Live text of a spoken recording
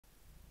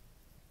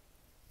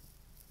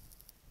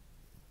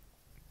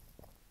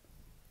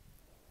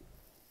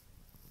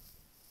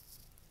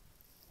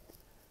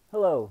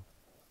Hello,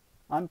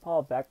 I'm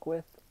Paul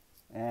Beckwith,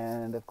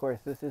 and of course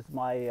this is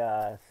my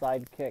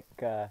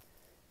sidekick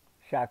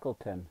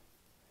Shackleton.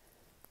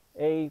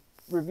 A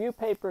review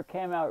paper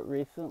came out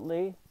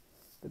recently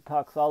that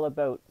talks all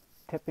about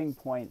tipping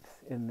points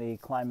in the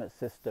climate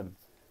system.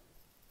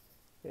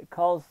 It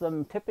calls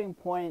them tipping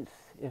points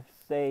if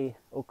they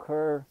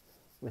occur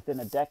within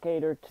a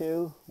decade or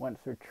two once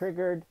they're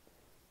triggered,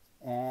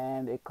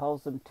 and it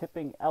calls them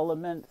tipping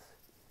elements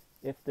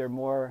if they're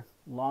more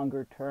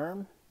longer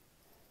term,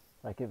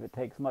 like if it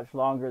takes much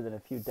longer than a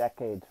few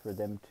decades for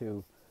them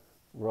to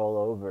roll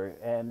over.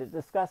 And it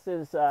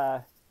discusses,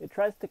 it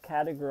tries to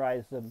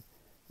categorize them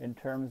in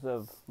terms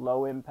of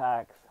low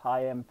impacts,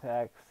 high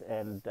impacts,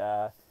 and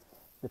the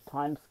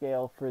time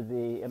scale for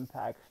the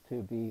impacts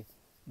to be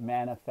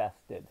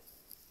manifested.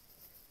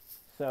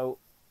 So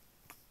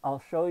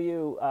I'll show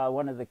you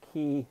one of the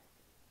key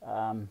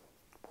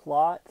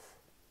plots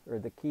or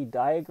the key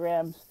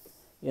diagrams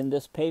in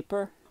this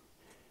paper.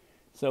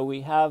 So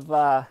we have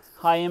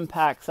high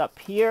impacts up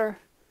here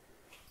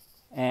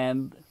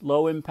and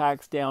low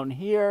impacts down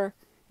here,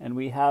 and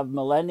we have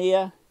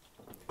millennia,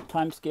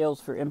 timescales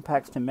for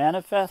impacts to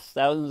manifest,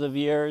 thousands of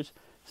years,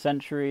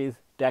 centuries,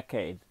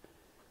 decades.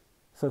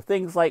 So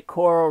things like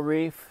coral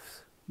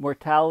reefs,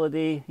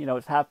 mortality,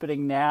 it's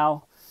happening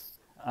now,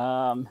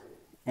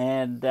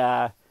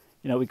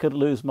 we could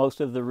lose most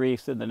of the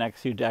reefs in the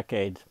next few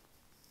decades.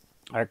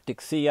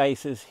 Arctic sea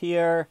ice is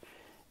here,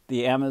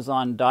 the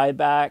Amazon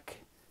dieback,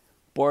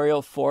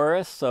 boreal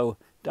forests, so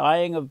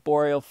dying of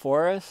boreal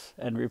forests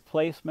and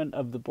replacement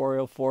of the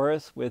boreal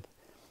forests with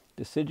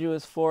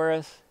deciduous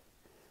forests,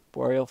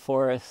 boreal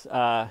forests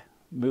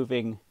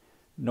moving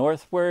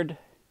northward,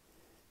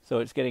 so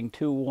it's getting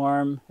too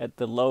warm at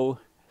the low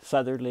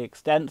southerly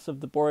extents of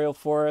the boreal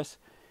forests,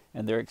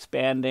 and they're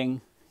expanding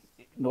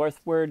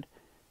northward.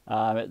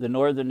 At the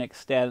northern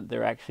extent,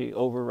 they're actually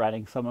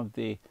overrunning some of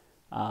the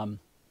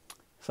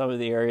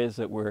areas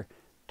that were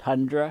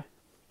tundra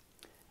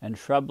and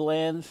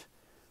shrublands.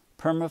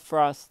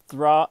 Permafrost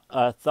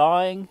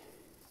thawing,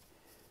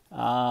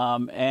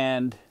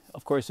 and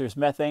of course there's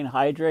methane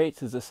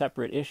hydrates is a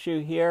separate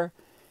issue here.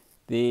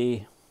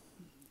 The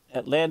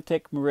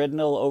Atlantic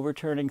meridional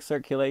overturning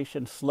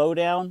circulation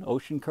slowdown,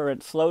 ocean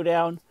current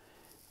slowdown,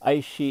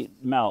 ice sheet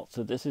melt.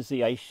 So this is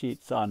the ice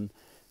sheets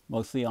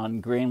mostly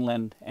on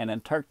Greenland and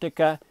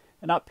Antarctica.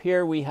 And up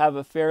here we have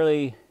a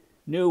fairly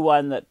new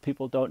one that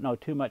people don't know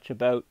too much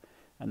about,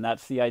 and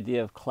that's the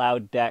idea of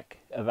cloud deck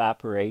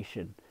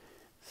evaporation.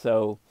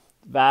 So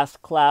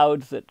vast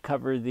clouds that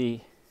cover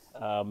the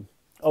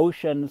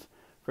oceans,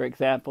 for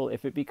example,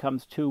 if it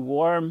becomes too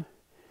warm,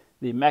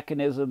 the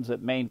mechanisms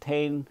that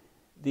maintain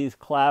these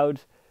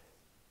clouds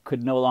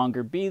could no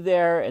longer be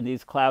there, and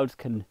these clouds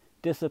can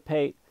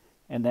dissipate,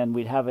 and then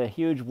we'd have a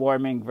huge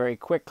warming very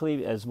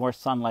quickly as more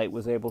sunlight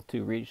was able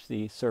to reach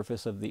the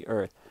surface of the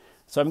Earth.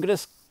 So I'm going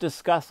to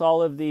discuss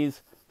all of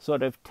these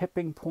sort of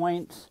tipping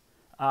points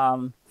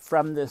from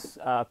this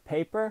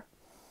paper.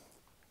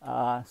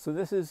 So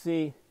this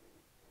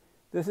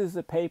is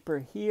the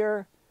paper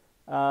here.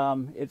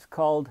 It's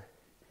called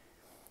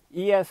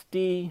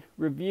ESD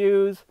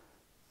Reviews.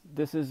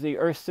 This is the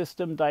Earth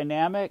System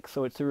Dynamics,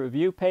 so it's a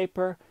review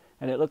paper,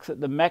 and it looks at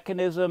the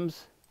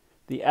mechanisms,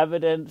 the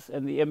evidence,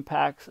 and the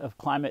impacts of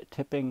climate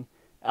tipping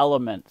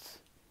elements.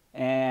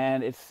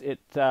 And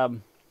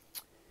the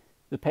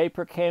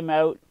paper came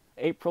out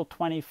April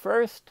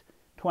 21st,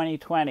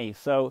 2020,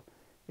 so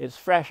it's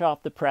fresh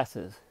off the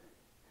presses.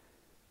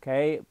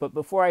 Okay, but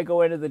before I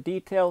go into the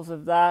details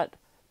of that,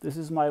 this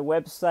is my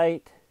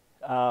website,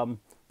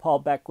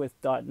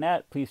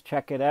 paulbeckwith.net. Please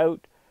check it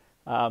out.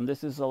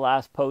 This is the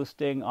last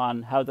posting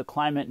on how the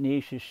climate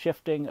niche is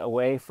shifting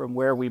away from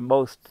where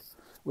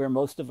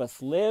most of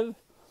us live.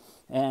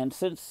 And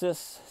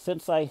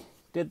since I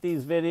did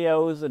these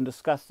videos and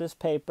discussed this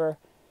paper,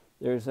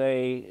 there's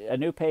a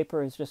new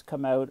paper has just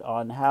come out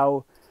on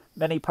how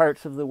many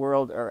parts of the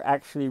world are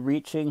actually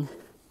reaching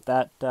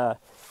that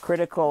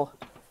critical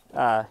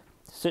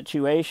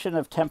situation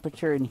of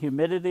temperature and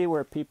humidity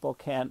where people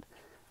can't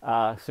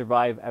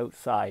survive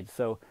outside.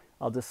 So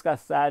I'll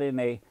discuss that in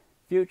a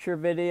future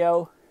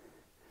video.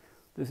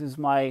 This is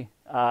my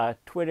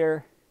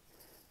Twitter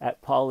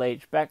at Paul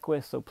H.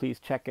 Beckwith, so please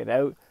check it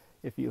out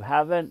if you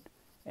haven't.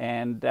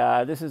 And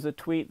this is a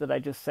tweet that I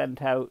just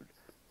sent out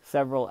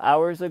several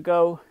hours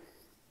ago.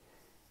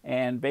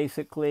 And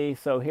basically,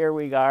 so here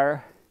we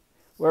are.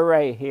 We're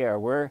right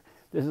here.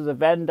 This is a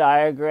Venn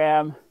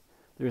diagram.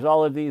 There's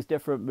all of these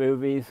different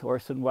movies.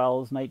 Orson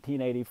Welles,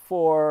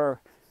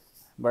 1984.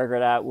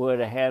 Margaret Atwood,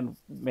 A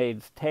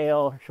Handmaid's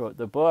Tale, wrote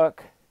the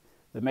book.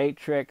 The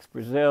Matrix,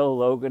 Brazil,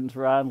 Logan's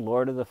Run,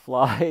 Lord of the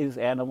Flies,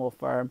 Animal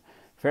Farm,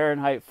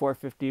 Fahrenheit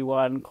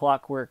 451,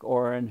 Clockwork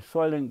Orange,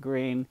 Soylent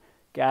Green,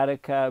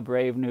 Gattaca,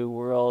 Brave New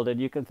World,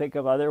 and you can think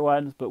of other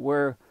ones, but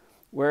we're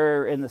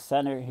in the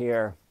center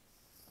here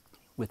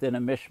within a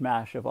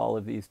mishmash of all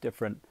of these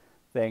different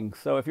things.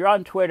 So if you're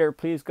on Twitter,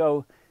 please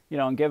go,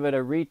 and give it a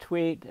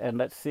retweet, and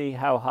let's see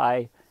how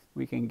high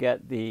we can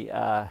get the,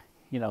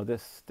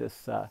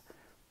 this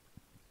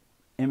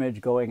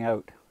image going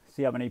out.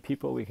 see how many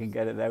people we can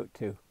get it out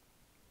to.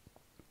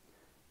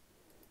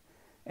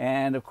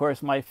 And of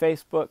course, my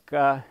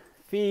Facebook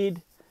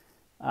feed.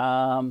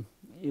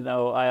 You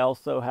know, I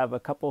also have a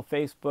couple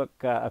Facebook,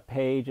 a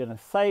page and a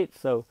site.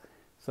 So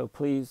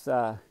please,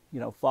 you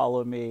know,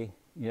 follow me.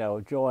 You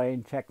know,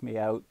 join, check me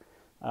out.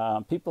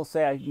 People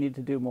say I need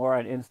to do more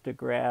on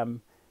Instagram,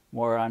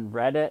 more on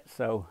Reddit.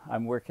 So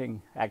I'm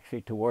working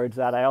actually towards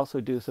that. I also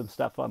do some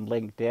stuff on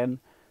LinkedIn.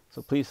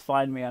 So please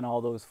find me on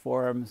all those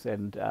forums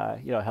and,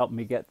 you know, help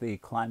me get the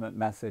climate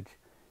message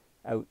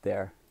out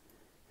there.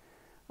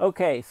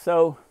 Okay,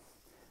 so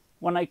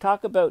when I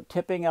talk about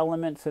tipping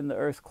elements in the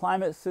Earth's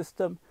climate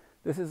system,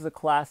 this is a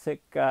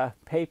classic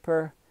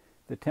paper,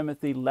 the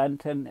Timothy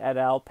Lenton et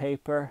al.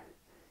 Paper.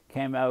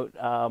 Came out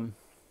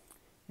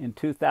in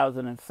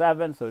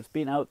 2007, so it's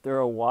been out there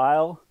a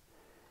while.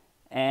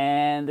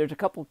 And there's a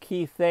couple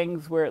key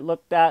things where it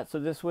looked at. So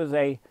this was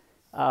a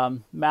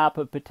map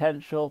of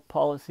potential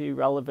policy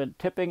relevant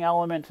tipping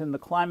elements in the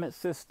climate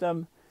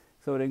system.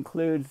 So it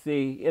includes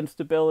the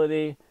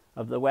instability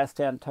of the West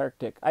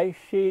Antarctic ice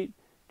sheet,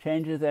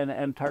 changes in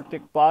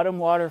Antarctic bottom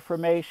water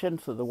formation,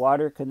 so the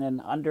water can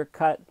then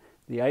undercut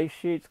the ice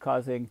sheets,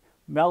 causing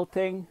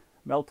melting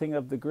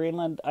of the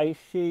Greenland ice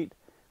sheet,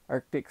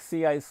 Arctic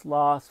sea ice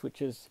loss,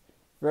 which is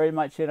very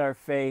much in our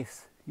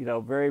face, you know,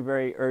 very,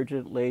 very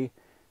urgently,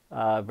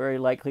 very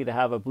likely to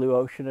have a blue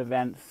ocean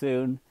event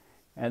soon.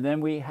 And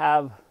then we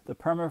have the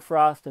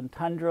permafrost and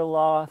tundra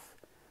loss,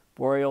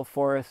 boreal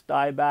forest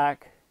dieback,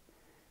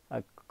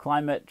 a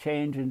climate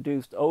change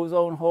induced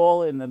ozone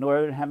hole in the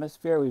northern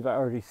hemisphere. We've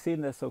already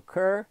seen this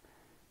occur.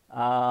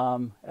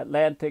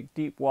 Atlantic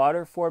deep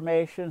water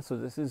formation. So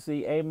this is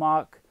the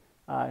AMOC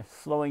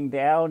slowing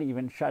down,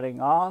 even shutting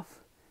off.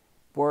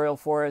 Boreal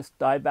forest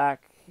dieback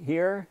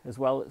here as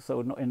well. So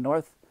in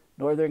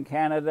northern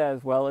Canada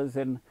as well as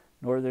in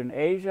northern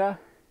Asia.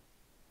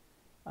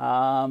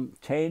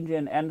 Change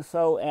in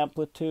ENSO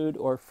amplitude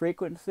or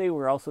frequency.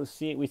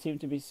 We seem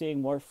to be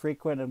seeing more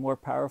frequent and more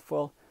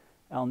powerful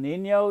El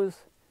Niños.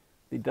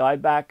 The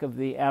dieback of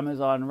the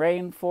Amazon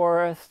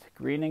rainforest,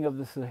 greening of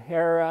the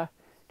Sahara,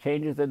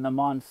 changes in the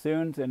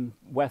monsoons in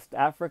West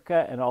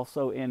Africa and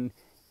also in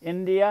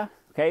India.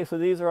 Okay, so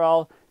these are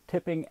all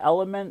tipping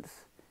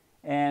elements,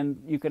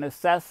 and you can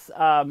assess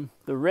the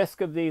risk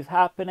of these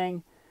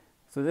happening.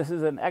 So this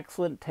is an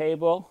excellent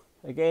table.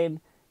 Again,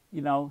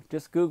 you know,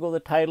 just Google the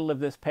title of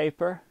this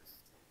paper.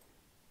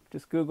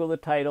 Just Google the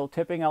title,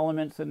 Tipping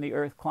Elements in the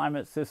Earth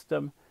Climate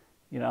System,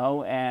 you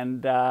know,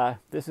 and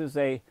this is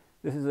a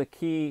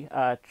key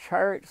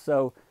chart.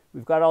 So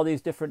we've got all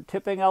these different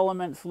tipping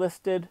elements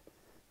listed,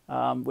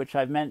 which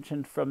I've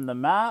mentioned from the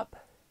map.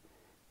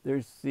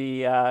 There's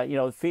the you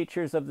know,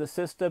 features of the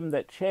system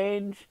that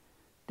change,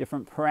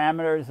 different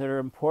parameters that are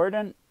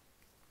important,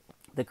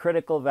 the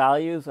critical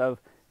values of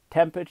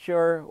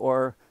temperature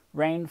or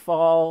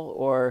rainfall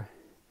or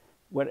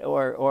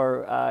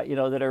you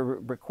know, that are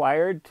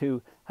required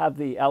to have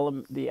the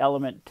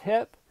element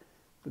tip,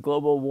 the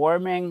global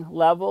warming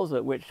levels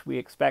at which we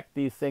expect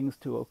these things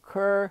to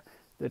occur,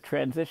 the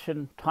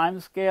transition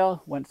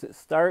timescale once it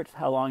starts,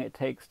 how long it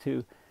takes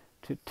to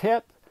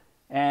tip,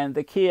 and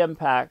the key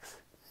impacts.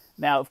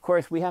 Now, of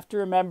course, we have to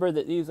remember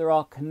that these are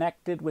all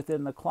connected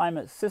within the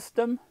climate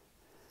system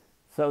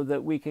so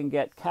that we can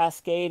get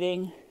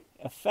cascading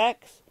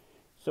effects.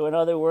 So in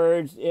other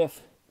words,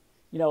 if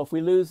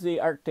we lose the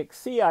Arctic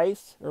sea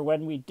ice, or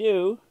when we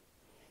do,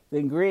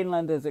 then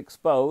Greenland is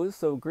exposed.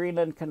 So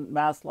Greenland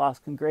mass loss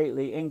can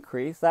greatly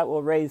increase. That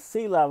will raise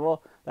sea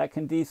level. That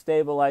can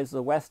destabilize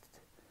the West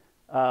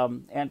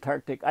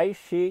Antarctic ice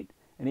sheet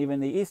and even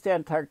the East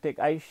Antarctic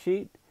ice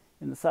sheet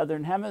in the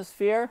southern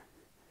hemisphere.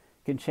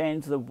 Can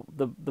change the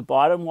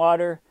bottom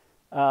water,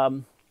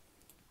 the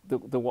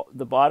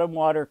bottom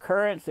water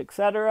currents,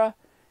 etc.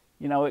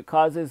 You know, it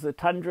causes the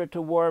tundra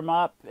to warm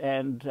up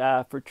and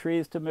for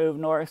trees to move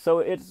north.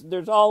 So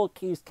there's all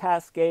these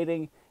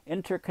cascading,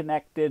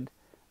 interconnected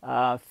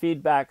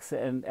feedbacks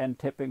and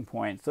tipping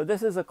points. So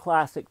this is a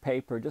classic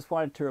paper. Just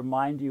wanted to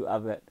remind you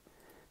of it.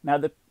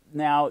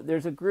 Now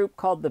there's a group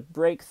called the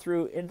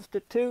Breakthrough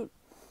Institute,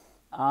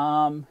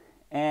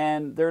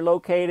 and they're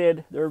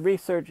located. They're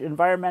a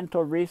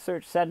environmental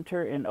research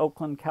center in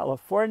Oakland,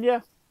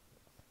 California,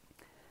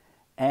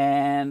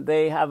 and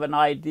they have an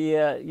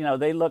idea. You know,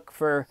 they look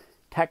for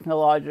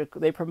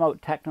they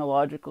promote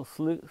technological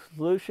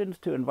solutions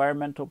to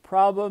environmental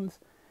problems,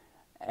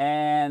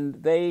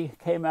 and they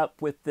came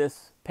up with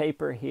this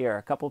paper here.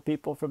 A couple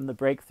people from the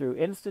Breakthrough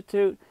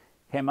Institute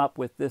came up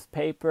with this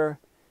paper.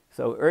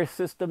 So Earth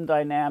System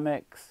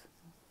Dynamics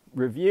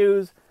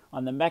Reviews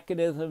on the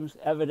Mechanisms,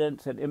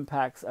 Evidence, and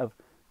Impacts of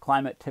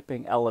Climate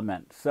Tipping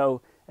Elements.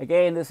 So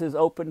again, this is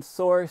open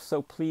source,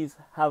 so please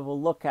have a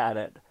look at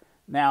it.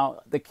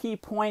 Now, the key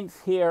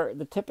points here,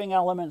 the tipping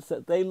elements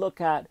that they look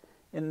at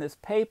in this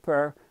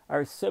paper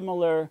are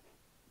similar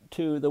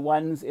to the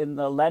ones in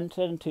the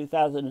Lenton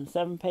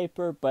 2007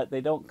 paper, but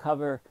they don't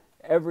cover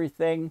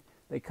everything.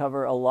 They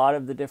cover a lot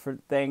of the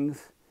different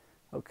things,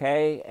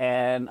 okay?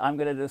 And I'm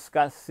going to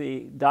discuss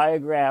the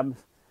diagrams,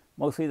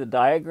 mostly the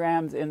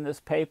diagrams in this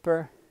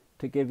paper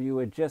to give you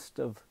a gist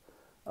of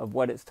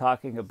what it's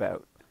talking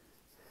about.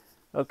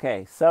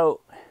 Okay, so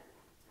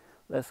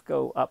let's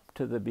go up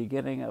to the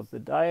beginning of the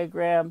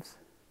diagrams.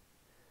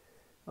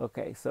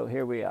 Okay, so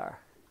here we are.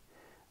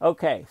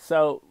 Okay,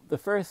 so the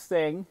first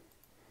thing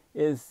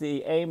is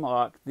the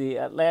AMOC, the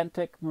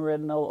Atlantic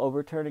Meridional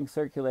Overturning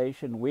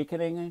Circulation,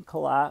 weakening and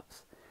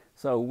collapse.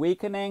 So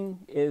weakening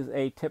is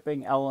a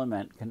tipping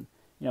element,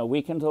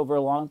 weakens over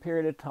a long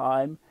period of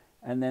time,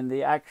 and then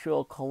the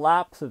actual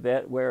collapse of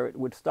it, where it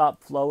would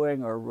stop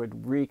flowing or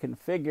would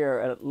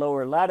reconfigure at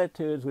lower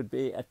latitudes, would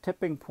be a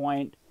tipping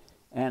point.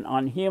 And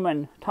on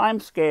human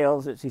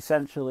timescales, it's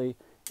essentially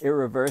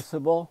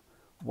irreversible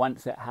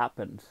once it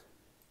happens.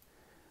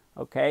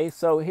 Okay,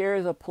 so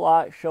here's a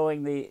plot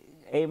showing the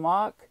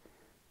AMOC.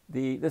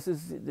 This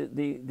is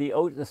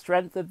the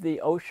strength of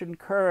the ocean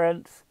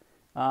currents.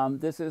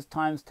 This is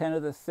times 10 to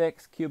the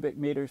 6 cubic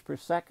meters per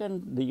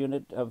second. The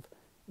unit of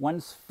one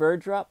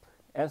sverdrup,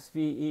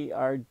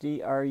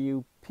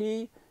 SVERDRUP,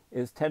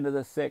 is 10 to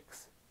the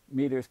 6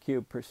 meters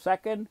cubed per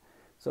second.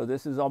 So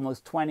this is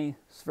almost 20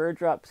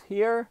 sverdrups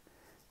here.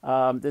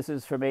 This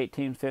is from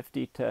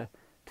 1850 to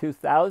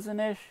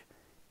 2000-ish.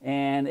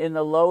 And in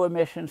the low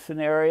emission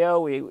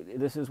scenario,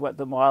 this is what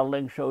the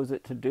modeling shows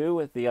it to do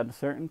with the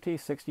uncertainty,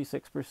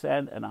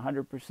 66% and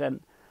 100%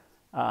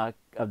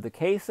 of the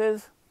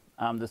cases,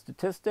 the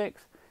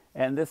statistics.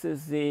 And this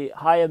is the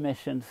high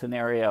emission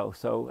scenario,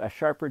 so a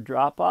sharper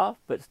drop off,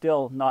 but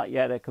still not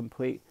yet a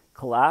complete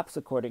collapse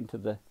according to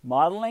the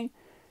modeling.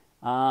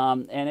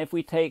 And if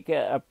we take,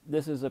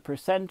 this is a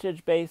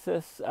percentage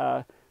basis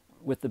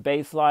with the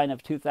baseline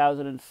of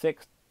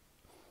 2006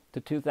 to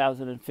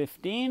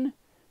 2015,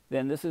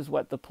 then this is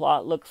what the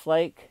plot looks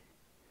like.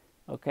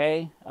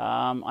 Okay,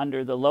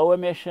 under the low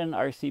emission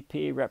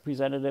RCP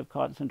representative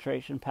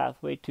concentration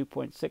pathway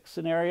 2.6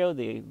 scenario,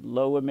 the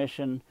low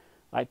emission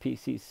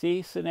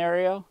IPCC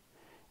scenario,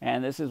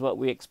 and this is what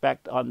we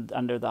expect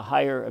under the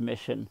higher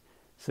emission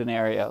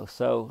scenario.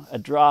 So a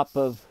drop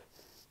of,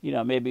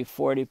 maybe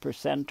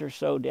 40% or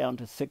so down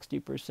to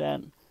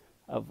 60%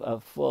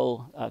 of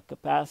full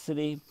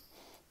capacity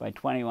by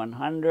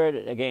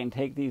 2100. Again,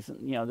 take these,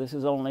 this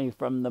is only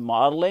from the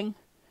modeling.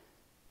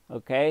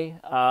 Okay,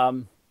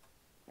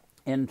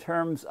 in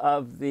terms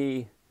of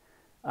the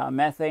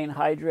methane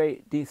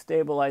hydrate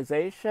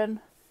destabilization,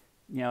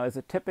 as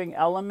a tipping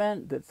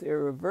element that's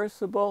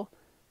irreversible,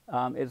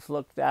 it's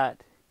looked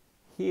at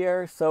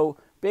here. So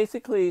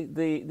basically,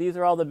 these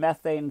are all the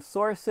methane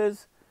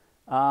sources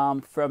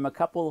from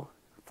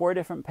 4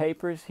 different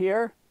papers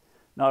here.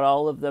 Not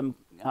all of them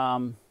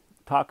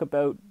talk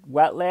about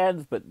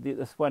wetlands, but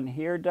this one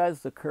here does,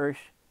 the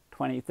Kirsch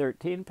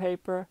 2013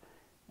 paper,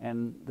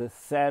 and the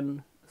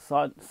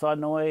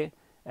Sonoy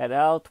et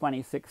al.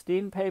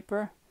 2016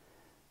 paper.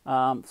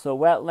 So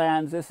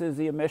wetlands, this is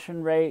the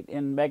emission rate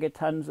in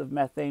megatons of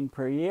methane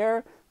per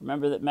year.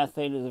 Remember that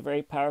methane is a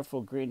very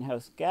powerful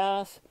greenhouse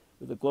gas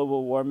with a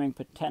global warming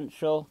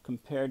potential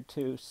compared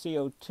to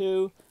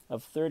CO2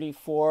 of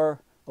 34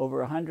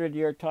 over a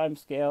 100-year time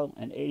scale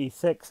and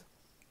 86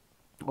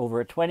 over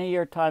a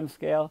 20-year time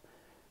scale.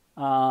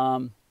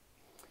 So,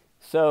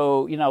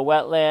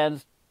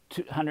 wetlands,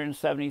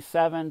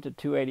 177 to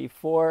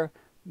 284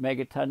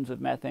 megatons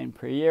of methane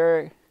per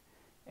year,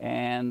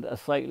 and a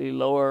slightly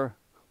lower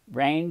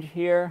range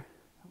here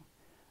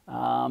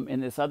in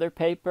this other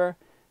paper.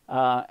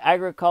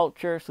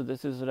 Agriculture, so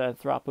this is an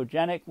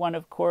anthropogenic one,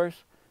 of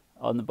course,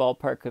 on the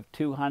ballpark of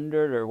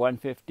 200 or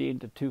 115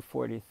 to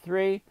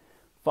 243.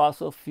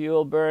 Fossil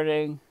fuel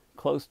burning,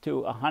 close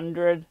to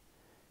 100.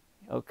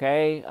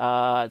 Okay,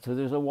 so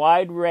there's a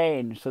wide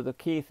range. So the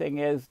key thing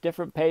is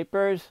different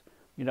papers,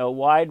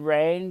 wide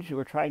range.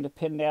 We're trying to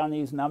pin down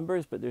these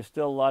numbers, but there's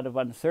still a lot of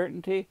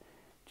uncertainty.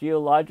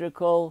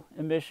 Geological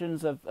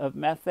emissions of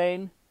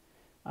methane,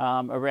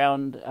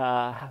 around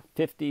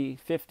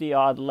 50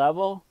 odd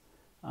level,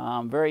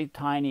 very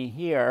tiny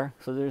here.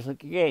 So there's,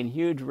 again,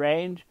 huge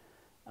range.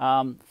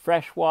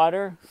 Fresh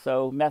water,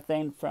 so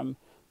methane from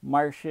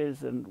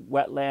marshes and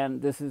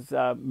wetland. This is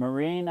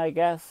marine, I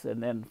guess,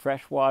 and then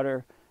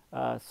freshwater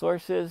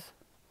sources.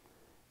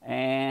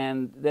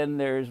 And then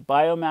there's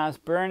biomass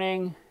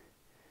burning,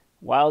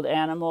 wild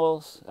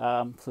animals,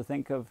 so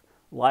think of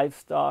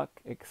livestock,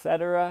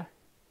 etc.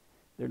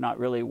 They're not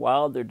really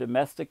wild, they're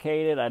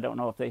domesticated. I don't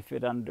know if they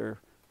fit under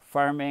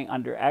farming.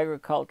 Under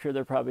agriculture,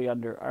 they're probably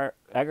under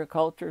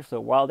agriculture. So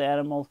wild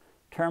animals,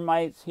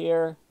 termites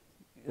here,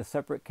 a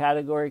separate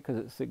category because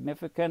it's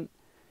significant.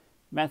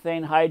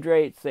 Methane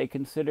hydrates, they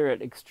consider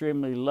it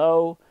extremely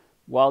low.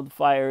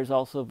 Wildfires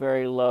also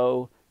very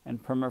low,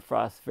 and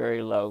permafrost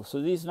very low.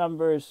 So these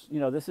numbers,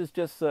 this is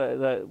just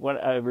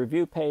a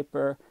review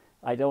paper.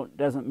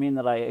 Doesn't mean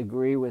that I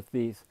agree with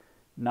these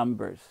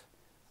numbers.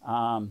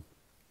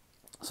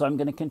 So I'm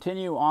going to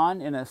continue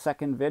on in a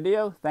second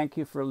video. Thank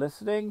you for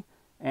listening,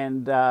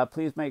 and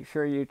please make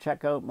sure you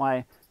check out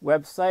my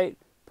website,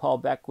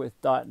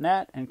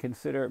 paulbeckwith.net, and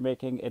consider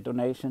making a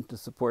donation to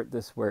support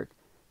this work.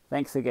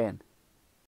 Thanks again.